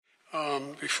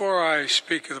Before I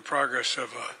speak of the progress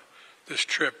of this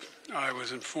trip, I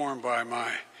was informed by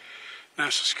my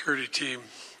national security team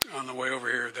on the way over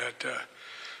here that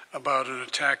about an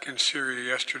attack in Syria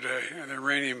yesterday. An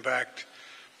Iranian-backed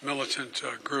militant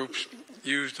groups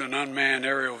used an unmanned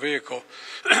aerial vehicle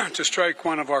to strike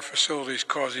one of our facilities,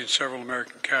 causing several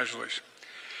American casualties.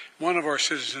 One of our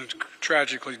citizens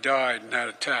tragically died in that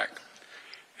attack.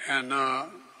 And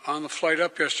on the flight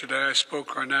up yesterday, I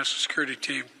spoke to our national security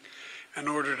team and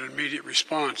ordered an immediate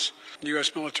response. The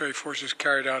U.S. military forces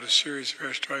carried out a series of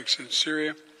airstrikes in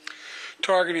Syria,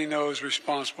 targeting those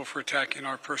responsible for attacking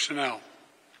our personnel.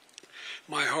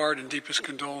 My heart and deepest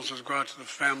condolences go out to the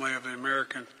family of the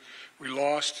American we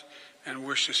lost and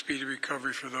wish a speedy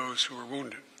recovery for those who were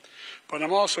wounded. But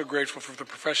I'm also grateful for the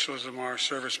professionalism of our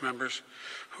service members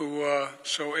who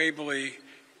so ably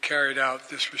carried out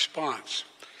this response.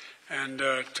 And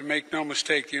to make no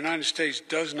mistake, the United States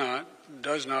does not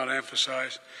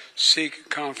emphasize seek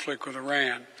conflict with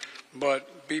Iran,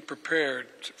 but be prepared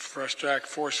for us to act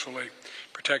forcefully,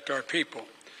 protect our people.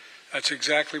 That's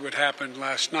exactly what happened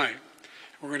last night.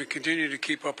 We're going to continue to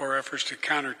keep up our efforts to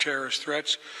counter terrorist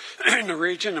threats in the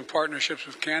region in partnerships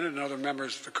with Canada and other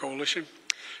members of the coalition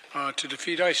to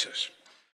defeat ISIS.